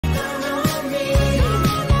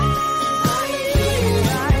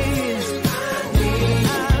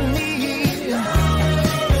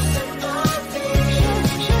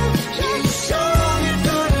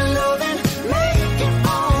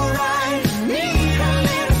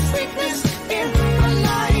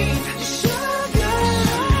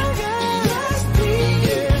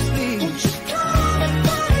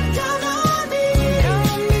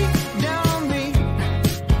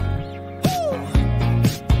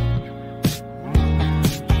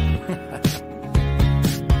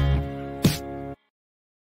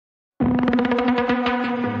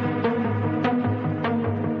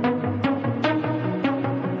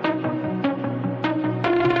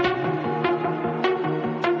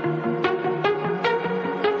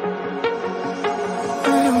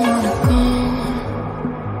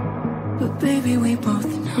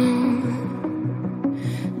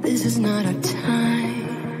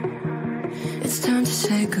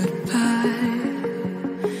goodbye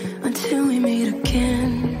until we meet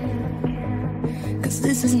again. 'Cause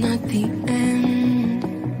this is not the end.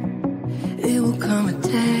 It will come a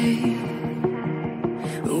day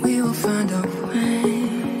when we will find a way.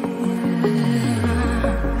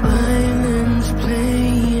 Violins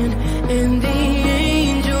playing and the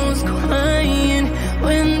angels crying.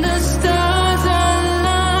 When the stars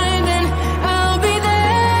align, then I'll be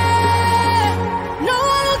there. No,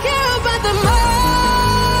 I don't care about the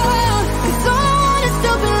moon, 'cause all I want is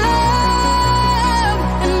to be loved,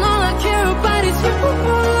 and all I care about is you.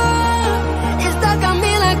 It's stuck on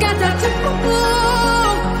me like a tattoo.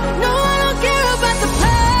 No, I don't care about the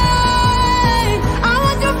pain. I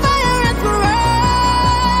want your fire and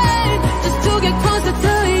rain, just to get closer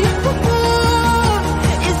to you.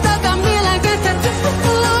 It's stuck on me like a tattoo.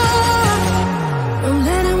 I'm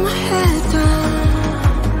letting my head down,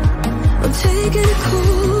 I'm taking it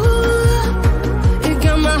cool. You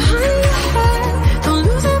got my heart in your head, don't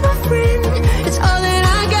lose it, my friend. It's all that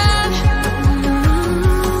I got.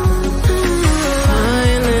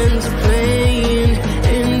 Violins playing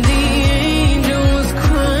and the angels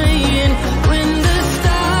crying. When the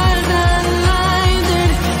stars align, then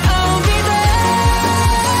I'll be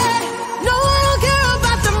there. No, I don't care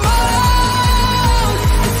about the moon,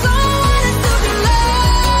 'cause all I want is to be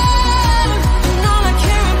loved, and all I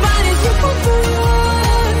care about is you.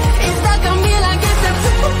 It's stuck on me like a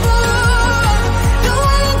tattoo. No,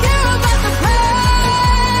 I don't care about the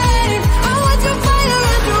pain. I want your fire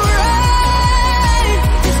and your rain,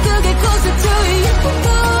 just to get closer to you.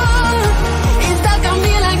 It's stuck on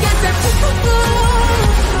me like a tattoo.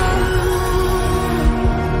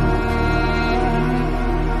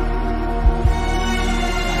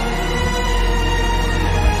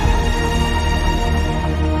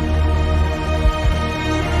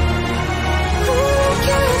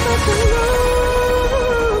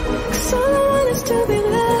 Cause all I want is to be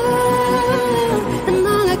loved, and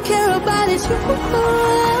all I care about is you.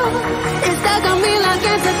 It's stuck on me like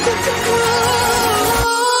a tattoo.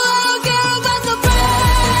 I don't care about the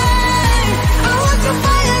pain. I want your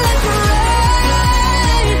fire like a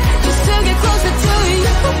rain, just to get closer to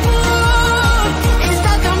you. It's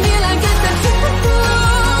stuck on me like a tattoo.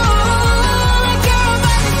 All I care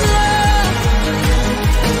about is love.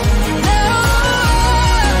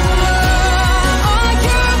 All I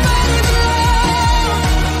care about is love.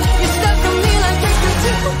 You're stuck on me like a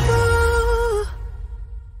tattoo.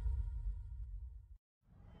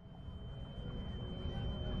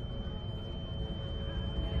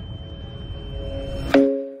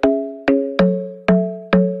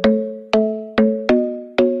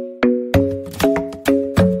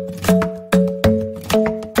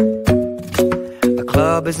 The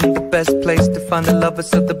club isn't the best place to find the lovers,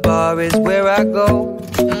 so the bar is where I go.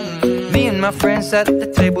 Me and my friends at the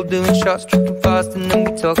table doing shots, tripping fast, and then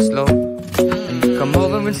we talk slow. And you come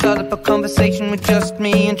over and start up a conversation with just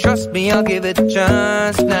me, and trust me, I'll give it a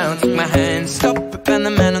chance. Now take my hand, stop it, and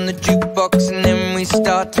the man on the jukebox, and then we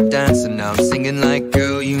start to dance. And now I'm singing like,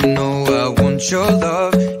 girl, you know I want your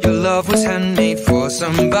love. Your love was handmade for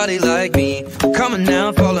somebody like me. Come on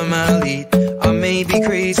now, follow my lead. I may be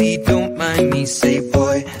crazy, don't mind me. Say,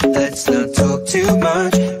 boy, let's not talk too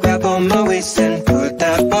much. Grab on my waist and put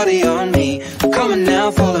that body on me. Come on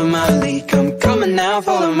now, follow my lead. Come on now,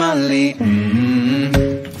 follow my lead.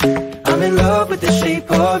 I'm in love with the shape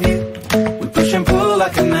of you. We push and pull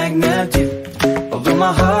like a magnet do. Although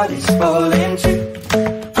my heart is falling too.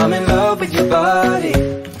 I'm in love with your body.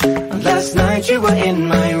 Last night you were in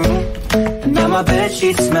my room, and now my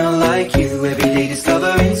bedsheets smell like you. Every day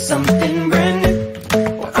discovering something brand new.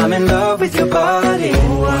 Well, I'm in love with your body.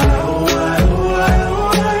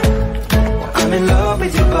 I'm in love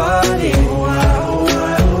with your body.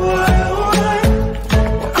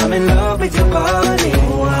 I'm in love with your body.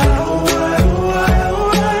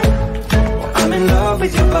 I'm in love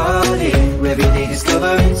with your body. Every day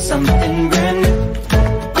discovering something brand new.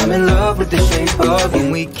 I'm in love with the shape of you.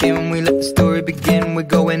 When we came, we let the story begin. We're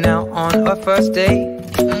going out on our first date.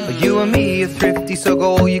 You and me are thrifty, so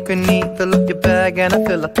go all you can eat. Fill up your bag and I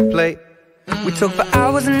fill up the plate. We talk for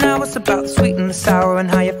hours and hours about the sweet and the sour, and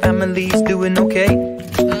how your family's doing okay.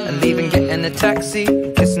 And leaving, getting a taxi,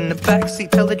 kissing the backseat, tell the